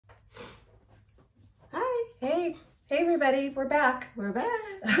Hey everybody, we're back. We're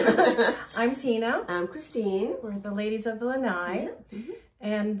back. I'm Tina. I'm Christine. We're the ladies of the Lanai. Yeah. Mm-hmm.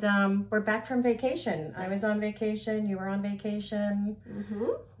 And we're back from vacation. I was on vacation, you were on vacation. Mm-hmm.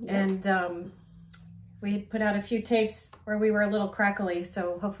 Yeah. And we had put out a few tapes where we were a little crackly,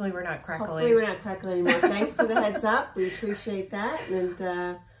 so hopefully we're not crackly. Hopefully we're not crackly anymore. Thanks for the heads up. We appreciate that.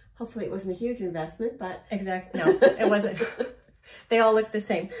 And hopefully it wasn't a huge investment, but... Exactly. No, it wasn't. They all look the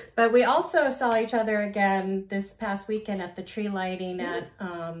same. But we also saw each other again this past weekend at the tree lighting at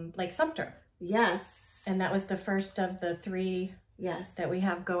Lake Sumter. Yes. And that was the first of the three that we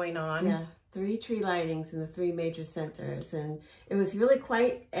have going on. Yeah, 3 tree lightings in the 3 major centers. And it was really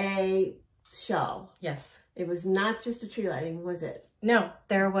quite a show. Yes. It was not just a tree lighting, was it? No,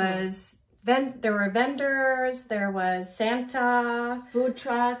 there was... there were vendors, there was Santa. Food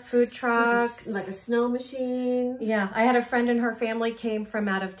trucks. Like a snow machine. Yeah, I had a friend and her family came from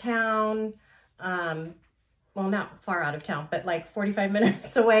out of town. Well, not far out of town, but like 45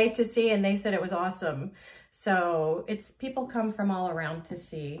 minutes away to see, and they said it was awesome. So people come from all around to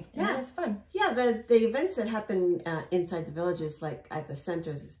see. Yeah, it was fun. Yeah, the events that happen inside the villages, like at the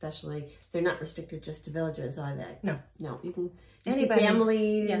centers especially, they're not restricted just to villagers, are they? No. No, you can... You see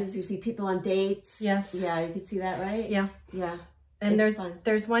families, yes. You see people on dates. Yes. Yeah, you can see that, right? Yeah. Yeah. And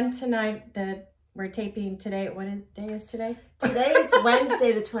there's one tonight that we're taping today. What day is today? Today is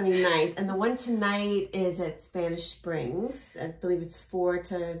Wednesday the 29th, and the one tonight is at Spanish Springs. I believe it's 4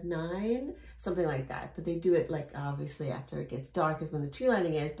 to 9, something like that. But they do it like obviously after it gets dark is when the tree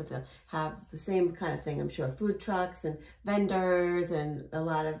lighting is, but they'll have the same kind of thing, I'm sure. Food trucks and vendors and a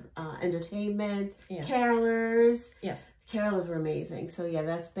lot of entertainment, carolers. Yes. Carolers were amazing. So yeah,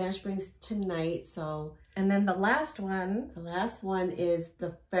 that's Spanish Springs tonight. So and then the last one. The last one is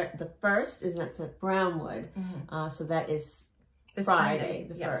the first is that's at Brownwood. Mm-hmm. So that is Friday,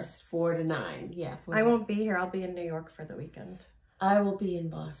 the 1st, 4 to 9. Yeah. I won't be here. I'll be in New York for the weekend. I will be in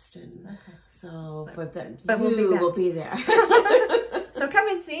Boston. Okay. So but we'll be there. So come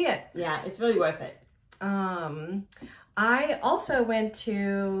and see it. Yeah, it's really worth it. I also went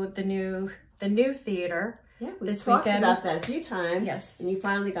to the new theater. Yeah, we talked about that a few times. Yes. And you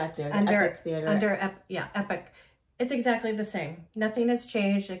finally got there, Epic Theater. Epic. It's exactly the same. Nothing has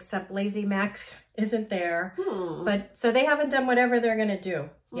changed except Lazy Max isn't there. But so they haven't done whatever they're going to do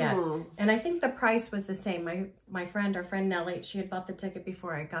yet. And I think the price was the same. Our friend Nellie, she had bought the ticket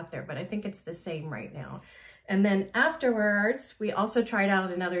before I got there, but I think it's the same right now. And then afterwards, we also tried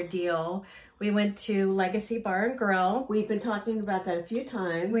out another deal. We went to Legacy Bar and Grill. We've been talking about that a few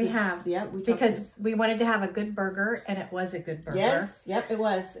times. We have. Yep. Because we wanted to have a good burger, and it was a good burger. Yes. Yep, it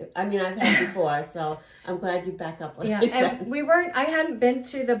was. I mean, I've had it before, so I'm glad you back up. And I hadn't been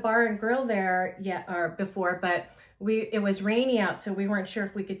to the bar and grill there yet or before, but it was rainy out, so we weren't sure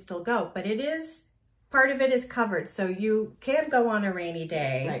if we could still go. But part of it is covered, so you can go on a rainy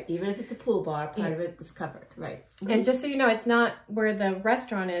day. Right, even if it's a pool bar, part of it is covered, right. And just so you know, it's not where the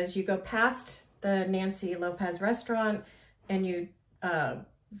restaurant is. You go past the Nancy Lopez restaurant, and you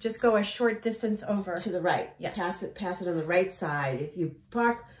just go a short distance over. To the right. Yes. Pass it on the right side. If you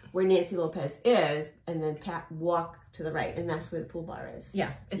park where Nancy Lopez is, and then walk to the right, and that's where the pool bar is.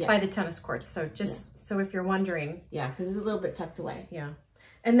 Yeah, it's by the tennis courts, so so if you're wondering. Yeah, because it's a little bit tucked away. Yeah.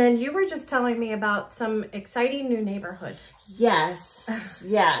 And then you were just telling me about some exciting new neighborhood. Yes,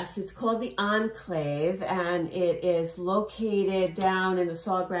 yes. It's called the Enclave, and it is located down in the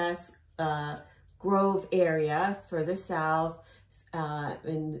Sawgrass Grove area, further south,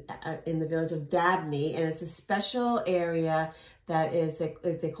 in the village of Dabney. And it's a special area that is,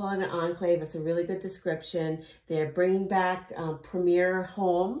 they call it an enclave. It's a really good description. They're bringing back premier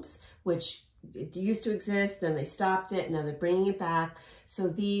homes, which it used to exist, then they stopped it, now they're bringing it back. So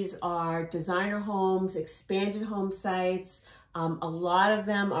these are designer homes, expanded home sites. A lot of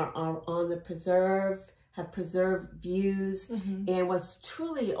them are on the preserve, have preserved views. And what's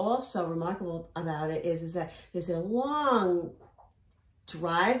truly also remarkable about it is that there's a long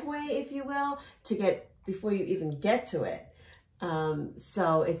driveway, if you will, to get before you even get to it.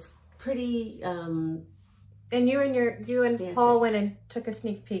 So it's pretty... And you and fancy. Paul went and took a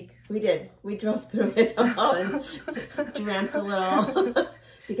sneak peek. We did. We drove through it all and dreamt a little.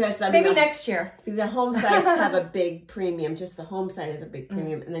 Because maybe next year. The home sites have a big premium. Just the home site is a big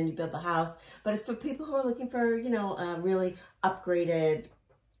premium, and then you build the house. But it's for people who are looking for, a really upgraded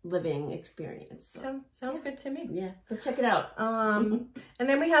living experience. So sounds good to me. Yeah, go check it out. And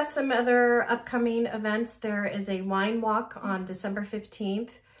then we have some other upcoming events. There is a wine walk on December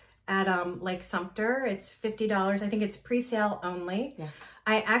 15th. At Lake Sumter. It's $50. I think it's pre-sale only. Yeah.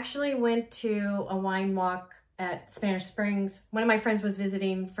 I actually went to a wine walk at Spanish Springs. One of my friends was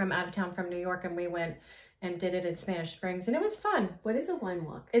visiting from out of town from New York, and we went and did it in Spanish Springs, and it was fun. What is a wine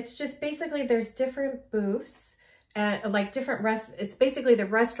walk? It's just basically there's different booths, like different it's basically the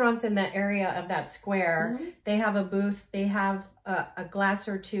restaurants in that area of that square. Mm-hmm. They have a booth. They have a glass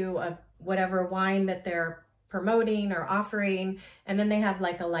or two of whatever wine that they're promoting or offering, and then they have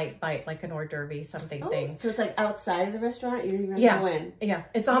like a light bite, like an hors d'oeuvre something thing. So it's like outside of the restaurant? You don't even go in? Yeah,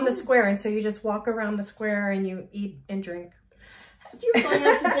 it's on the square, and so you just walk around the square and you eat and drink. If you're going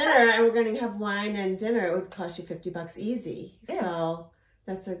out to dinner and we're going to have wine and dinner, it would cost you $50 easy. Yeah. So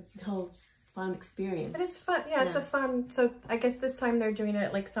that's a whole fun experience. But it's fun. Yeah, it's a fun. So I guess this time they're doing it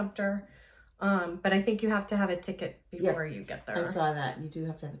at Lake Sumter. But I think you have to have a ticket before you get there. I saw that. You do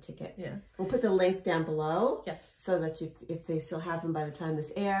have to have a ticket. Yeah. We'll put the link down below. Yes. So that if they still have them by the time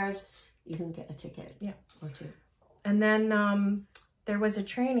this airs, you can get a ticket. Yeah. Or two. And then there was a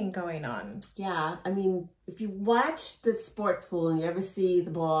training going on. Yeah. I mean, if you watch the sport pool and you ever see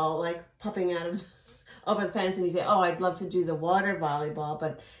the ball like popping out of over the fence and you say, oh, I'd love to do the water volleyball,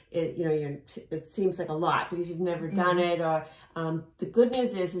 but it seems like a lot because you've never done it. Or the good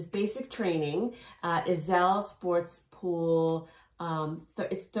news is basic training at Izell Sports Pool.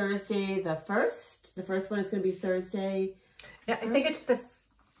 It's Thursday the 1st. The first one is going to be Thursday. Yeah, I think it's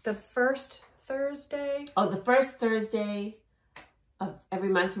the first Thursday. Oh, the first Thursday of every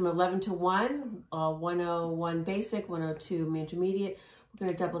month from 11 to 1, 101 basic, 102 intermediate. We're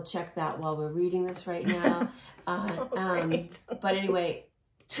going to double check that while we're reading this right now. But anyway,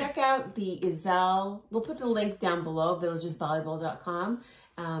 check out the Izell. We'll put the link down below, villagesvolleyball.com.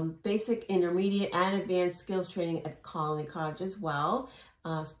 Basic, intermediate, and advanced skills training at Colony Cottage as well.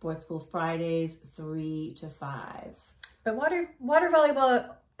 Sports Pool Fridays, 3 to 5. But water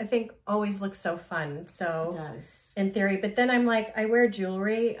volleyball, I think, always looks so fun. So it does. In theory. But then I'm like, I wear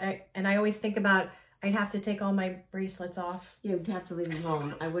jewelry, and I always think about, I'd have to take all my bracelets off. You'd have to leave them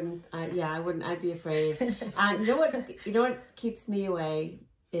home. I wouldn't. I'd be afraid. You know what keeps me away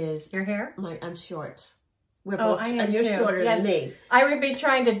is your hair. I'm short. I am and you're too. shorter than me. I would be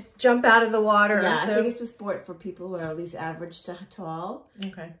trying to jump out of the water. Yeah, I think it's a sport for people who are at least average to tall.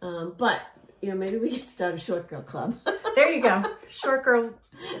 Okay. But maybe we could start a short girl club. There you go, short girl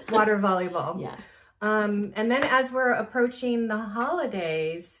water volleyball. Yeah. And then as we're approaching the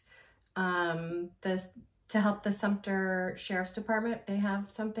holidays. To help the Sumter Sheriff's Department, they have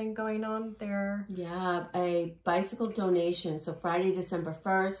something going on there. Yeah, a bicycle donation. So Friday, December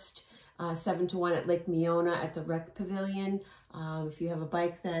 1st, 7 to 1 at Lake Miona at the Rec Pavillion. If you have a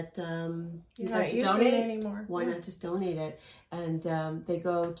bike that you'd like to donate anymore, why not just donate it? And they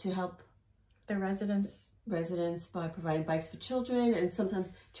go to help the residents by providing bikes for children and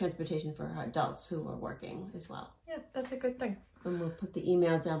sometimes transportation for adults who are working as well. Yeah, that's a good thing. And we'll put the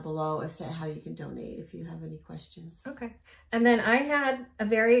email down below as to how you can donate if you have any questions. Okay. And then I had a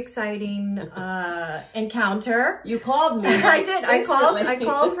very exciting encounter. You called me. I did. I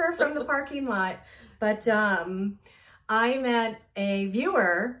called her from the parking lot. But I met a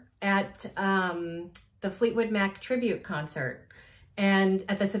viewer at the Fleetwood Mac tribute concert and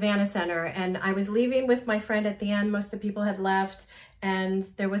at the Savannah Center. And I was leaving with my friend at the end. Most of the people had left. And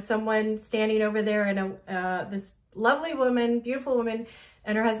there was someone standing over there, and this lovely woman, beautiful woman,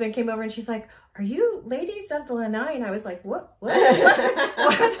 and her husband came over, and she's like, "Are you ladies of the Lanai?" And I was like, what?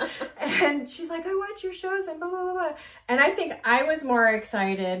 And she's like, "I watch your shows," and blah, blah, blah, blah. And I think I was more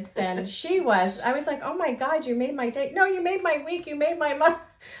excited than she was. I was like, "Oh my God, you made my day." No, you made my week. You made my month.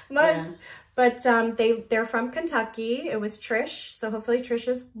 Yeah. But they're from Kentucky. It was Trish, so hopefully Trish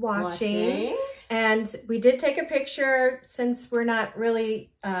is watching. And we did take a picture since we're not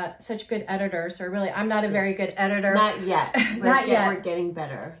really such good editors, or really, I'm not a very good editor. Not yet. Not yet. We're getting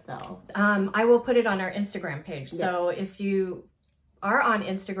better, though. I will put it on our Instagram page. Yeah. So if you are on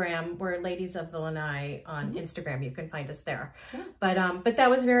Instagram, we're Ladies of the Lanai on Instagram. You can find us there. Yeah. But that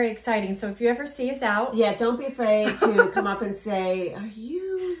was very exciting. So if you ever see us out. Yeah, don't be afraid to come up and say, "Are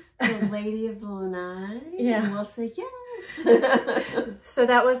you the Lady of the Lanai?" Yeah. And we'll say, yes. So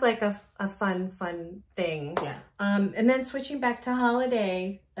that was like a fun thing. Yeah. And then switching back to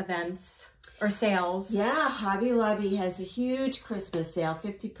holiday events or sales. Yeah, Hobby Lobby has a huge Christmas sale,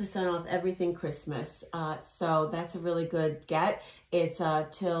 50% off everything Christmas. So that's a really good get. It's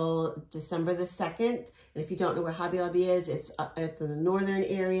till December the 2nd. And if you don't know where Hobby Lobby is, it's in the northern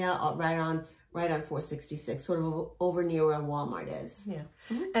area, right on 466, sort of over near where Walmart is. Yeah.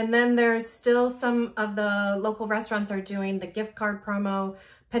 And then there's still some of the local restaurants are doing the gift card promo.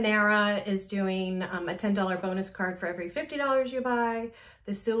 Panera is doing a $10 bonus card for every $50 you buy.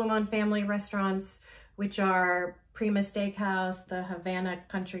 The Suleiman family restaurants, which are Prima Steakhouse, the Havana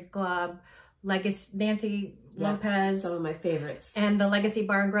Country Club, Legacy, Nancy Lopez. Some of my favorites. And the Legacy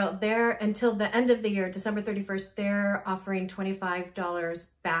Bar and Grill. There until the end of the year, December 31st, they're offering $25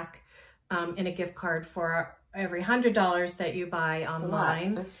 back in a gift card for every $100 that you buy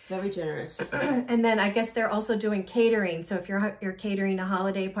online. That's very generous. And then I guess they're also doing catering. So if you're catering a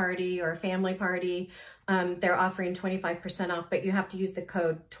holiday party or a family party, they're offering 25% off, but you have to use the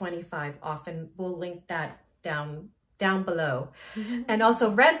code 25OFF, and we'll link that down below. And also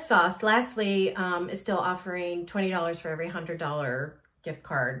Red Sauce, lastly, is still offering $20 for every $100 gift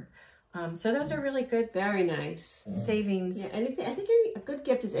card. So those are really good. Very nice. Savings. Yeah, anything. I think a good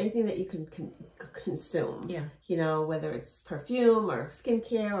gift is anything that you can consume. Yeah. You know, whether it's perfume or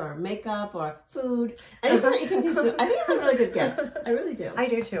skincare or makeup or food. Anything that you can consume. I think it's a really good gift. I really do. I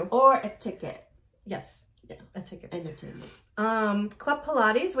do too. Or a ticket. Yes. Yeah. A ticket. Entertainment. Club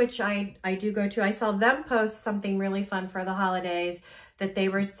Pilates, which I do go to. I saw them post something really fun for the holidays, that they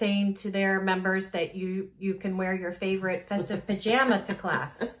were saying to their members that you can wear your favorite festive pajama to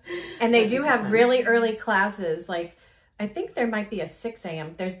class. And they do have really early classes. Like, I think there might be a 6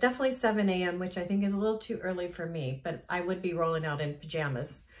 a.m. There's definitely 7 a.m., which I think is a little too early for me, but I would be rolling out in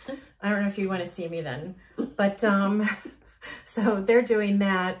pajamas. I don't know if you want to see me then. But, so they're doing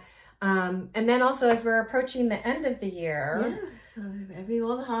that. And then also as we're approaching the end of the year. Yeah. So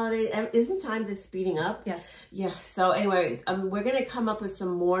all the holidays, isn't time just speeding up? Yes. Yeah. So anyway, we're going to come up with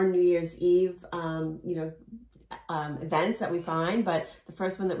some more New Year's Eve, events that we find. But the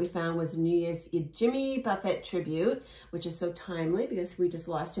first one that we found was New Year's Eve Jimmy Buffett tribute, which is so timely because we just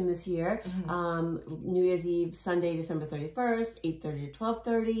lost him this year. New Year's Eve, Sunday, December 31st, 8:30 to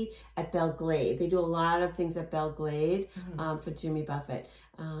 12:30 at Belglade. They do a lot of things at Belglade for Jimmy Buffett.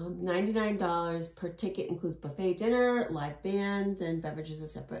 $99 per ticket, includes buffet dinner, live band, and beverages are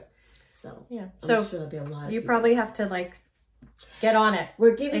separate. So yeah, I'm sure there'll be a lot of you people. Probably have to like get on it.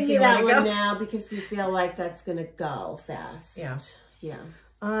 We're giving you that one now because we feel like that's gonna go fast. Yeah. Yeah.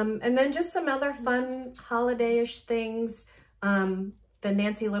 And then just some other fun holiday-ish things. The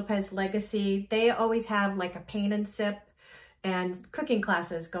Nancy Lopez Legacy, they always have like a paint and sip and cooking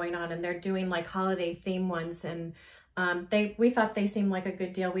classes going on, and they're doing like holiday theme ones, and we thought they seemed like a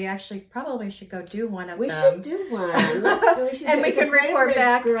good deal. We actually probably should go do one of them. We should do one. Let's do. We should and we can report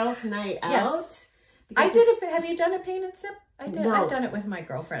back. Girls' night out. Yes. I did it. Have you done a paint and sip? I did. No. I've done it with my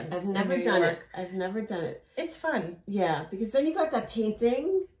girlfriends. I've never done it. I've never done it. It's fun. Yeah, because then you got that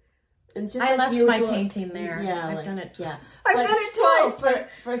painting. And just I left my painting there. Yeah, I've done it. Yeah, I've done it twice.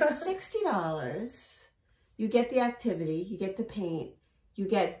 For $60, you get the activity, you get the paint, you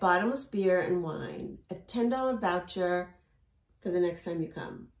get bottomless beer and wine, a $10 voucher for the next time you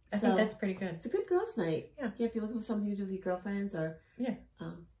come. I think that's pretty good. It's a good girls' night. Yeah. Yeah, if you're looking for something to do with your girlfriends or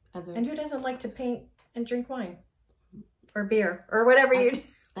other. And who doesn't like to paint and drink wine or beer or whatever you do?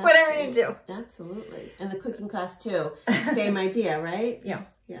 Whatever you do. Absolutely. And the cooking class too. Same idea, right? Yeah.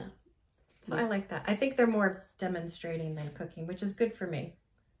 Yeah. So I like that. I think they're more demonstrating than cooking, which is good for me.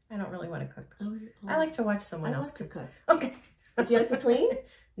 I don't really want to cook. Oh. I like to watch someone else to cook. Okay. Do you like to clean?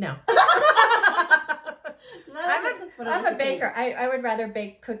 No. No, I'm a baker. I would rather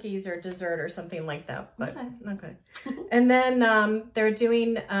bake cookies or dessert or something like that. But okay. And then they're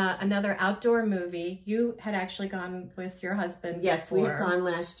doing another outdoor movie. You had actually gone with your husband. Yes, before. we had gone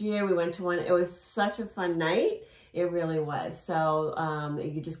last year. We went to one. It was such a fun night. It really was. So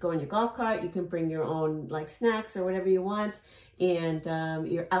you just go in your golf cart. You can bring your own like snacks or whatever you want. And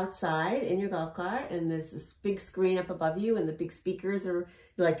you're outside in your golf cart. And there's this big screen up above you. And the big speakers are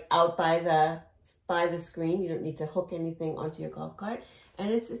like out by the screen. You don't need to hook anything onto your golf cart.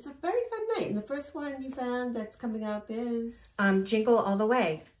 And it's a very fun night. And the first one you found that's coming up is? Jingle All the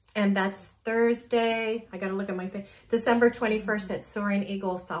Way. And that's Thursday. I got to look at my thing. December 21st at Soaring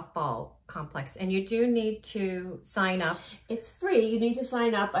Eagle Softball Complex. And you do need to sign up. It's free. You need to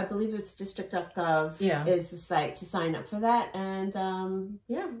sign up. I believe it's district.gov is the site to sign up for that. And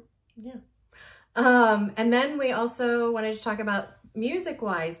yeah. And then we also wanted to talk about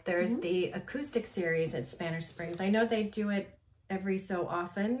music-wise. There's the Acoustic Series at Spanish Springs. I know they do it every so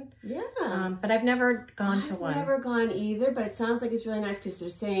often. Yeah. But I've never gone to one. I've never gone either, but it sounds like it's really nice because they're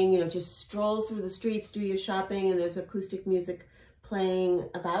saying, just stroll through the streets, do your shopping, and there's acoustic music playing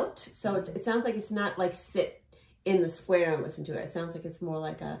about. So it sounds like it's not like sit in the square and listen to it. It sounds like it's more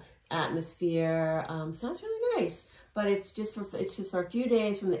like a atmosphere. Sounds really nice. But it's just for a few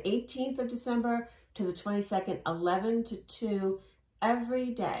days from the 18th of December to the 22nd, 11 to 2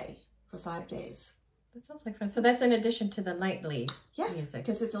 every day for 5 days. That sounds like fun. So that's in addition to the nightly music. Yes,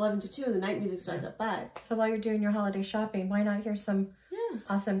 because it's 11 to 2 and the night music starts at 5. So while you're doing your holiday shopping, why not hear some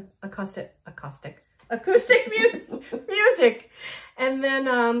awesome acoustic acoustic music. And then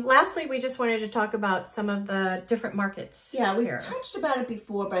lastly, we just wanted to talk about some of the different markets. Yeah, we've touched about it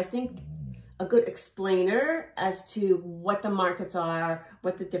before, but I think a good explainer as to what the markets are,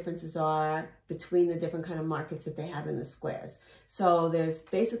 what the differences are between the different kind of markets that they have in the squares. So there's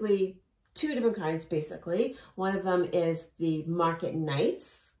basically two different kinds, basically. One of them is the market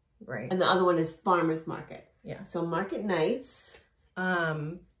nights. Right. And the other one is farmers market. Yeah. So market nights. I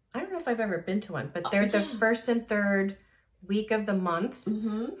don't know if I've ever been to one, but they're the first and third week of the month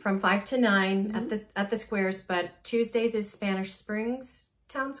from 5 to 9 at the squares. But Tuesdays is Spanish Springs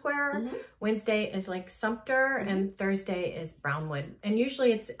Town Square. Wednesday is like Sumter, and Thursday is Brownwood. And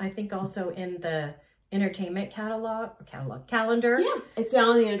usually it's, I think, also in the entertainment calendar. Yeah, it's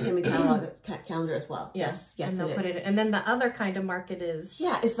on the entertainment calendar as well. Yes, yes, and they'll put it. And then the other kind of market is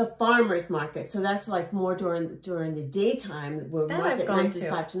it's the farmers market. So that's like more during the daytime, where market nights is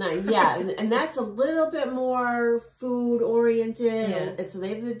 5 to 9. Yeah, and that's a little bit more food oriented. Yeah. And so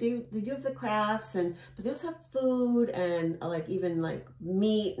they do have the crafts, but they also have food and even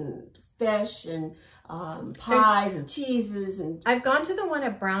meat and fish and pies and cheeses. And I've gone to the one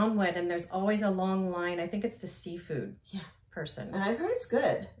at Brownwood, and there's always a long line. I think it's the seafood person. And I've heard it's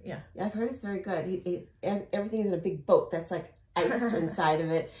good. Yeah, I've heard it's very good. Everything is in a big boat that's like iced inside of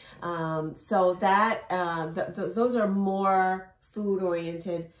it. So that those are more food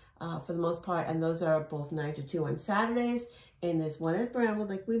oriented for the most part, and those are both 9 to 2 on Saturdays. And there's one at Brownwood,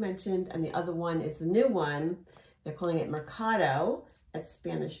 like we mentioned, and the other one is the new one. They're calling it Mercado at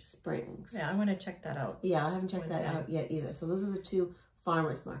Spanish Springs. Yeah, I want to check that out. Yeah, I haven't checked that out yet either. So those are the two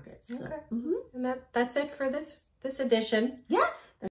farmers markets. Okay. So, And that's it for this edition. Yeah.